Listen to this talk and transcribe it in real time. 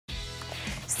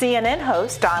CNN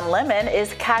host Don Lemon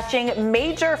is catching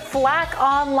major flack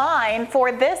online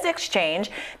for this exchange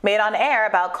made on air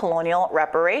about colonial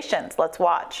reparations. Let's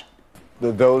watch.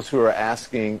 Those who are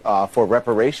asking for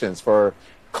reparations for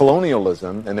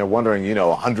colonialism, and they're wondering,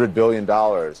 $100 billion,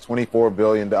 $24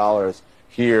 billion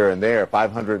here and there,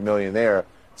 $500 million there.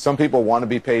 Some people want to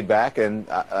be paid back, and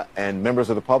members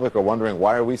of the public are wondering,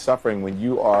 why are we suffering when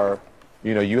you are,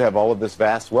 you have all of this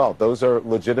vast wealth? Those are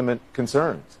legitimate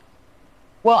concerns.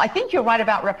 Well, I think you're right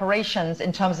about reparations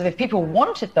in terms of if people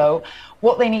want it, though,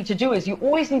 what they need to do is you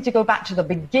always need to go back to the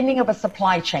beginning of a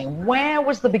supply chain. Where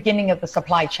was the beginning of the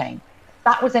supply chain?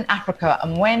 That was in Africa.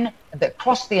 And when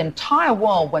across the entire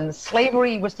world, when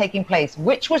slavery was taking place,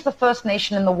 which was the first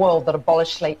nation in the world that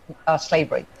abolished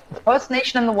slavery? The first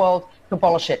nation in the world to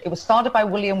abolish it. It was started by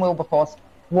William Wilberforce,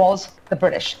 was the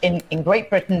British. In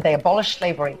Great Britain, they abolished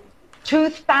slavery.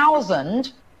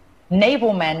 2,000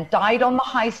 naval men died on the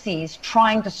high seas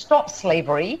trying to stop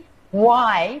slavery.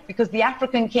 Why? Because the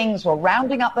African kings were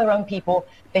rounding up their own people.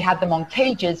 They had them on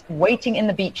cages waiting in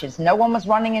the beaches. No one was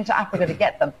running into Africa to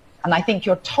get them. And I think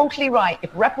you're totally right.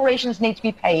 If reparations need to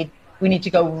be paid, we need to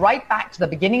go right back to the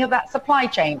beginning of that supply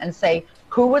chain and say,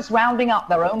 who was rounding up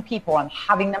their own people and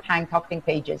having them handcuffed in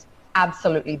cages?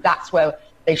 Absolutely. That's where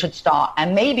they should start.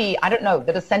 And maybe, I don't know,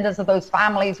 the descendants of those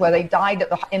families where they died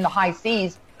in the high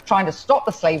seas trying to stop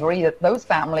the slavery, that those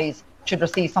families should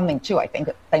receive something too, I think,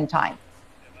 at the same time.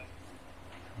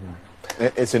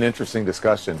 It's an interesting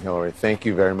discussion, Hillary. Thank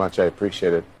you very much. I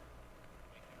appreciate it.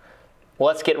 Well,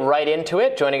 let's get right into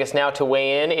it. Joining us now to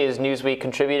weigh in is Newsweek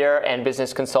contributor and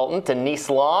business consultant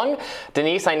Denise Long.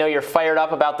 Denise, I know you're fired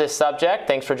up about this subject.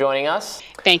 Thanks for joining us.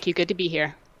 Thank you. Good to be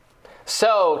here.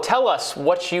 So tell us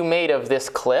what you made of this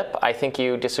clip. I think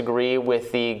you disagree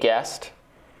with the guest.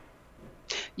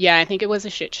 Yeah, I think it was a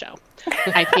shit show.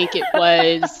 I think it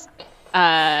was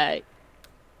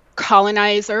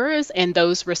colonizers and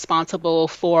those responsible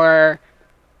for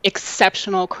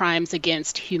exceptional crimes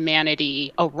against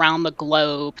humanity around the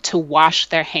globe to wash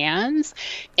their hands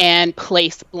and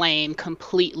place blame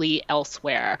completely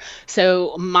elsewhere.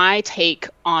 So my take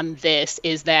on this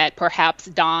is that perhaps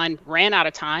Don ran out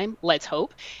of time, let's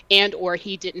hope, and or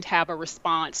he didn't have a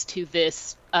response to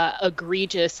this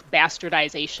egregious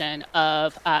bastardization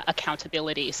of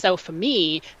accountability. So for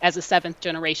me, as a seventh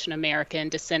generation American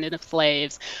descendant of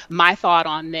slaves, my thought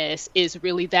on this is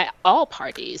really that all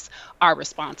parties are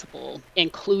responsible,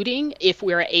 including if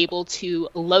we're able to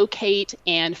locate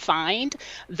and find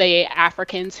the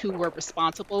Africans who were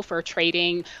responsible for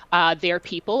trading their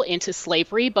people into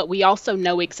slavery, but we also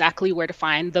know exactly where to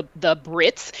find the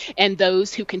Brits and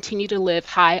those who continue to live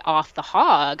high off the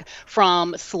hog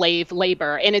from slave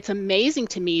labor. And it's amazing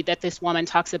to me that this woman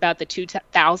talks about the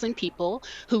 2,000 people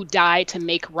who died to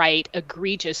make right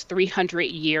egregious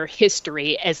 300-year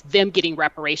history as them getting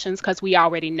reparations, because we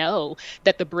already know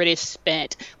that the British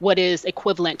spent what is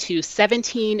equivalent to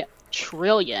 17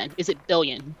 trillion, is it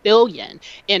billion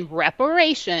in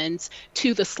reparations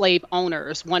to the slave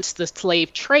owners once the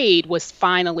slave trade was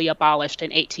finally abolished in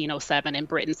 1807 in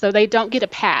Britain. So they don't get a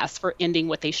pass for ending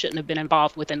what they shouldn't have been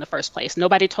involved with in the first place.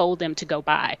 Nobody told them to go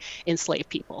buy enslaved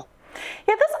people.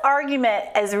 Yeah, this argument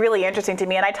is really interesting to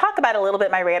me, and I talk about it a little bit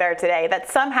in my radar today, that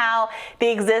somehow the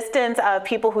existence of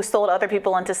people who sold other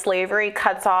people into slavery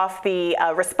cuts off the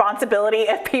responsibility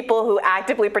of people who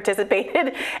actively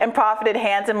participated and profited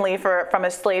handsomely from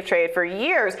a slave trade for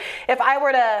years. If I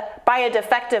were to buy a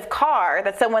defective car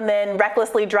that someone then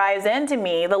recklessly drives into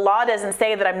me, the law doesn't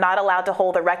say that I'm not allowed to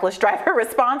hold a reckless driver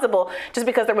responsible just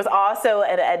because there was also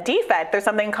a defect. There's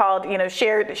something called,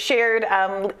 shared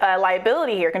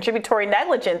liability here, contributory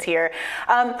negligence here.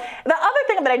 The other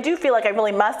thing that I do feel like I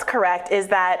really must correct is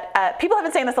that people have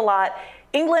been saying this a lot.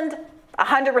 England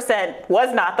 100%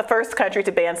 was not the first country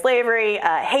to ban slavery.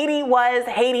 Haiti was.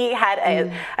 Haiti had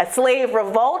a slave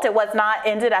revolt. It was not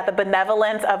ended at the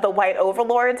benevolence of the white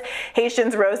overlords.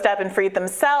 Haitians rose up and freed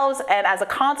themselves, and as a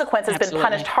consequence has been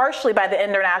punished harshly by the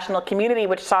international community,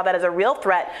 which saw that as a real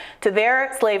threat to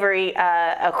their slavery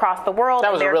across the world.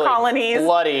 That was their a really colonies.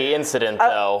 Bloody incident,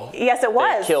 though. Yes, it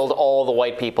was. They killed all the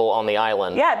white people on the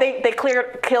island. Yeah, they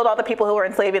killed all the people who were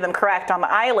enslaving them, correct, on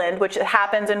the island, which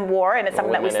happens in war, and it's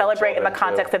something that we celebrate in the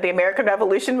context of the American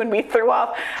Revolution when we threw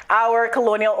off our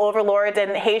colonial overlords,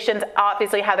 and Haitians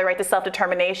obviously have the right to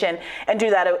self-determination and do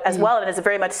that as well, and it's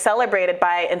very much celebrated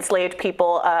by enslaved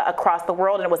people across the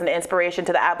world, and it was an inspiration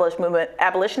to the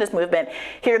abolitionist movement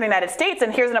here in the United States.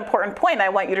 And here's an important point, and I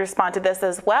want you to respond to this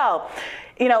as well.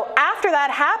 after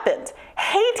that happened,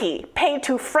 Haiti paid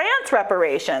to France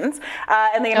reparations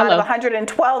in the amount of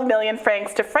 112 million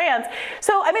francs to France.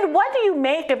 So, I mean, what do you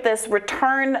make of this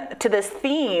return to this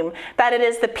theme that it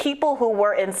is the people who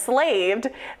were enslaved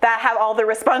that have all the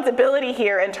responsibility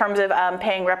here in terms of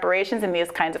paying reparations in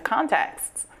these kinds of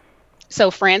contexts? So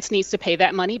France needs to pay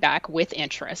that money back with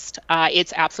interest.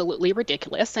 It's absolutely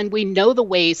ridiculous. And we know the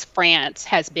ways France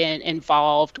has been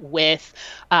involved with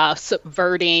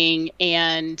subverting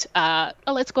and,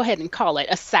 let's go ahead and call it,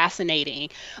 assassinating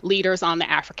leaders on the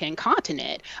African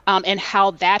continent, and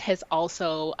how that has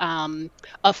also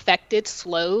affected,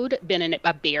 slowed, been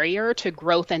a barrier to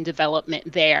growth and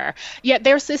development there. Yet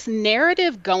there's this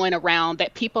narrative going around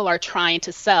that people are trying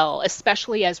to sell,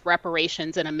 especially as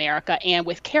reparations in America and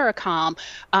with CARICOM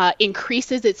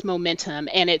increases its momentum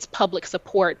and its public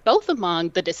support, both among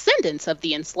the descendants of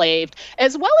the enslaved,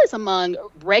 as well as among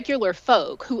regular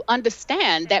folk who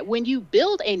understand that when you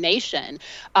build a nation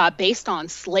based on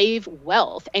slave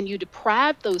wealth and you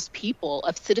deprive those people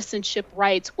of citizenship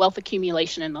rights, wealth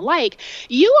accumulation, and the like,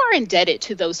 you are indebted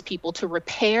to those people to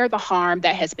repair the harm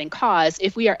that has been caused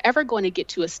if we are ever going to get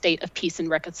to a state of peace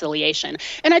and reconciliation.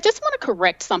 And I just want to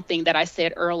correct something that I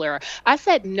said earlier. I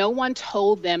said no one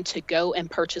told them to go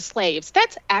and purchase slaves.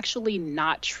 That's actually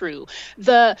not true.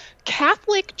 The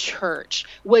Catholic Church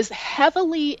was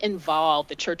heavily involved,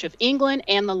 the Church of England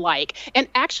and the like, and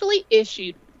actually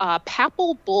issued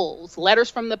papal bulls, letters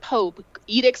from the Pope,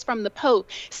 edicts from the Pope,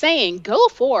 saying go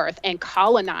forth and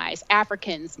colonize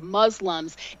Africans,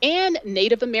 Muslims, and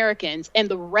Native Americans and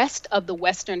the rest of the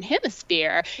Western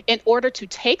Hemisphere in order to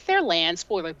take their lands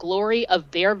for the glory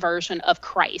of their version of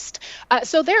Christ.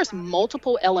 So there's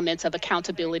multiple elements of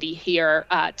accountability here,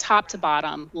 top to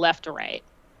bottom, left to right.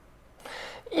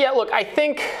 Yeah, look, I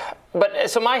think,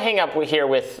 so my hang up here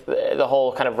with the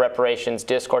whole kind of reparations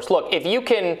discourse, look, if you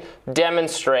can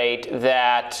demonstrate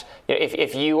that,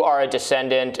 if you are a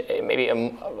descendant, maybe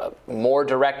a more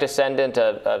direct descendant,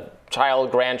 a child,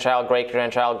 grandchild,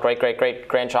 great-grandchild,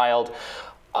 great-great-great-grandchild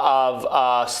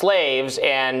of slaves,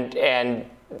 and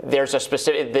there's a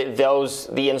specific,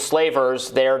 the enslavers,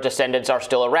 their descendants are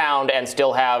still around and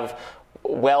still have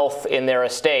wealth in their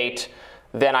estate,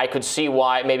 then I could see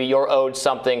why maybe you're owed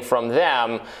something from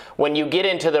them. When you get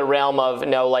into the realm of,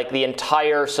 like the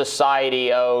entire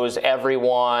society owes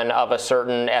everyone of a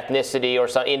certain ethnicity or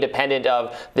some independent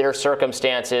of their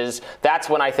circumstances, that's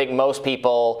when I think most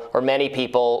people or many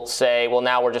people say, well,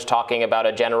 now we're just talking about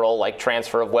a general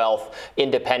transfer of wealth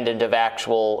independent of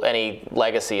any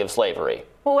legacy of slavery.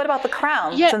 Well, what about the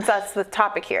crown, since that's the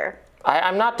topic here?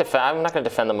 I'm not going to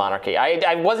defend the monarchy.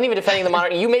 I wasn't even defending the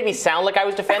monarchy. You made me sound like I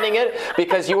was defending it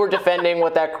because you were defending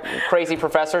what that crazy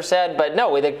professor said. But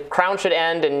no, the crown should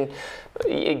end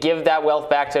and give that wealth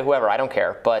back to whoever. I don't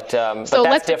care. But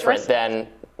that's different than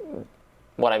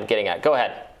what I'm getting at. Go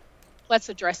ahead. Let's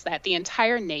address that. The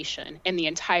entire nation and the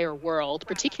entire world,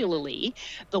 particularly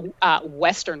the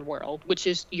Western world, which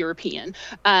is European,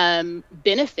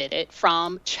 benefited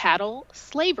from chattel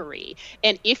slavery.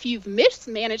 And if you've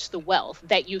mismanaged the wealth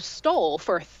that you stole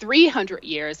for 300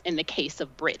 years in the case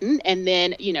of Britain, and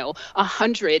then,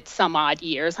 100 some odd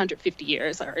years, 150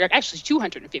 years, or actually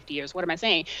 250 years, what am I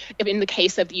saying? In the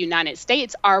case of the United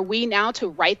States, are we now to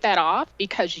write that off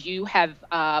because you have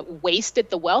wasted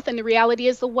the wealth? And the reality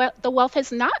is the wealth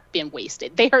has not been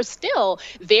wasted. They are still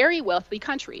very wealthy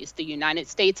countries, the United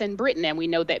States and Britain, and we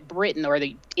know that Britain, or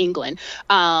England,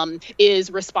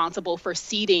 is responsible for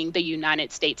seeding the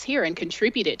United States here and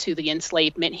contributed to the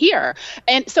enslavement here.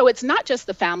 And so it's not just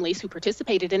the families who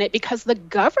participated in it, because the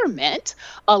government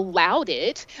allowed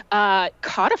it,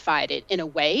 codified it in a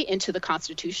way into the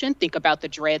Constitution. Think about the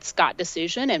Dred Scott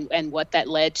decision and what that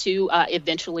led to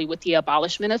eventually with the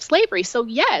abolishment of slavery. So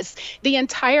yes, the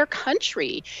entire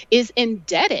country is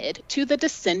indebted to the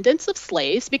descendants of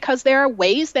slaves because there are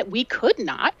ways that we could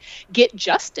not get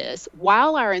justice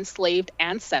while our enslaved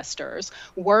ancestors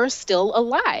were still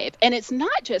alive. And it's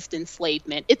not just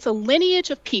enslavement, it's a lineage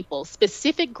of people,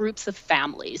 specific groups of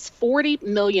families, 40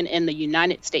 million in the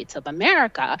United States of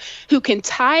America, who can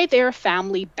tie their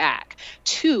family back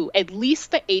to at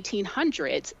least the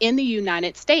 1800s in the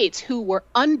United States, who were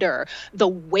under the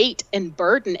weight and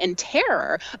burden and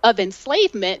terror of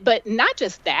enslavement. But not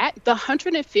just that, the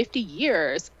 150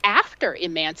 years after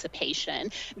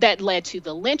emancipation that led to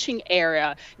the lynching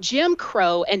era, Jim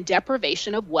Crow, and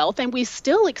deprivation of wealth. And we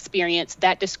still experience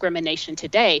that discrimination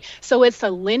today. So it's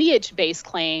a lineage-based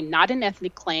claim, not an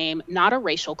ethnic claim, not a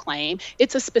racial claim.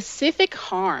 It's a specific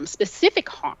harms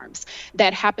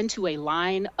that happen to a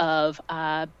line of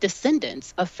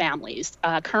descendants of families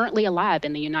currently alive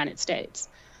in the United States.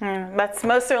 That's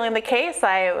most certainly the case.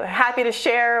 I'm happy to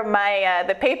share my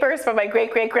the papers from my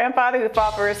great-great-grandfather who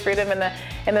fought for his freedom in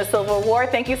the Civil War.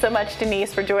 Thank you so much,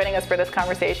 Denise, for joining us for this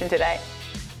conversation today.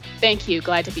 Thank you.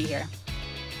 Glad to be here.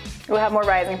 We'll have more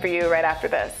Rising for you right after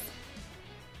this.